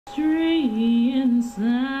Tree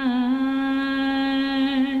inside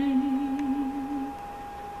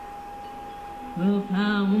of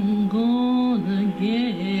how I'm gonna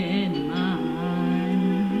get mine.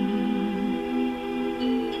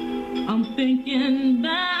 I'm thinking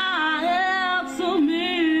about so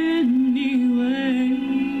many ways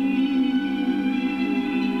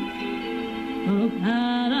of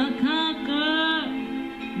how to conquer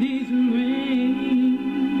these rains.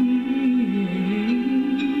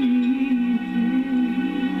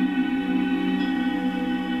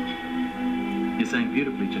 You sang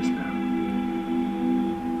beautifully just now.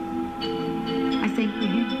 I sang for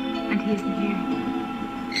him, and he isn't here.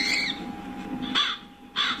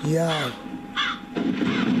 Yeah.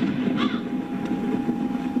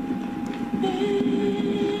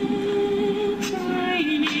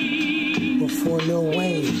 Before Lil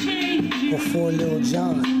Wayne, before Lil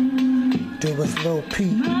John, there was Lil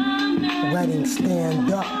Pete, wedding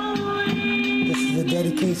stand up. This is a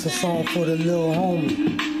dedication song for the little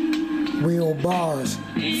homie. Real bars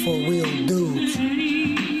for real dudes.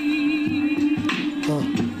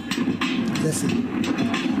 Listen.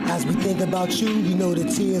 As we think about you, you know the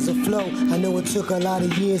tears will flow. I know it took a lot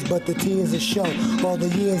of years, but the tears will show. All the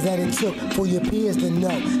years that it took for your peers to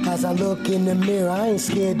know. As I look in the mirror, I ain't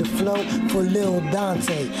scared to flow for Lil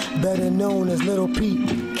Donte, better known as Lil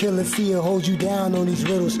Pete. Killer Seer holds you down on these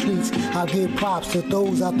little streets. I'll give props to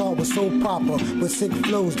those I thought were so proper. With sick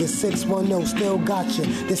flows, the 610 still got you.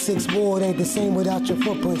 The 6 ward ain't the same without your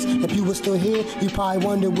footprints. If you were still here, you probably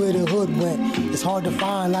wonder where the hood went. It's hard to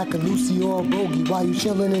find like a Lucy or a Bogey. While you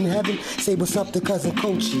chillin' in heaven, say what's up to cousin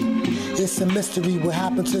Coachy. It's a mystery what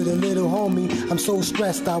happened to the little homie. I'm so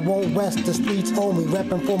stressed I won't rest, the streets owe me.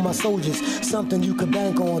 Reppin' for my soldiers, something you can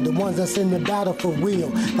bank on. The ones that's in the battle for real,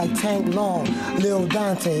 like Tank Long, Lil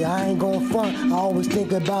Donte. I ain't gon' front, I always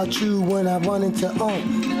think about you when I run into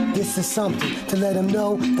This is something to let him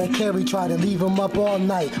know that Kerry tried to leave him up all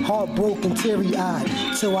night, heartbroken, teary-eyed,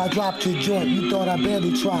 till I dropped your joint. You thought I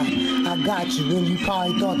barely tried. I got you, and you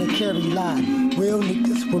probably thought that Kerry lied. Real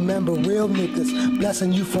niggas, remember real niggas,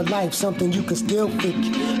 blessing you for life, something you can still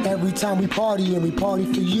figure. Every time we party, and we party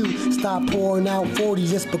for you. Stop pouring out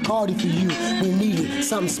 40s, it's Bacardi for you. We need it,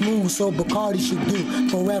 something smooth, so Bacardi should do.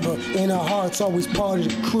 Forever, in our hearts, always part of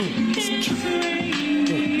the crew.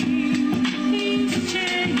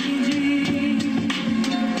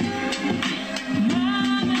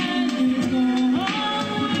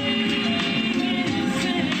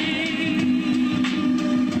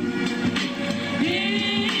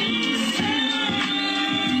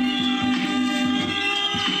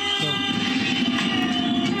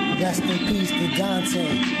 Rest in peace to Donte,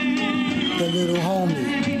 the little homie.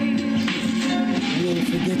 We didn't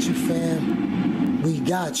forget you, fam. We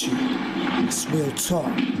got you. It's real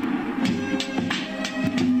talk.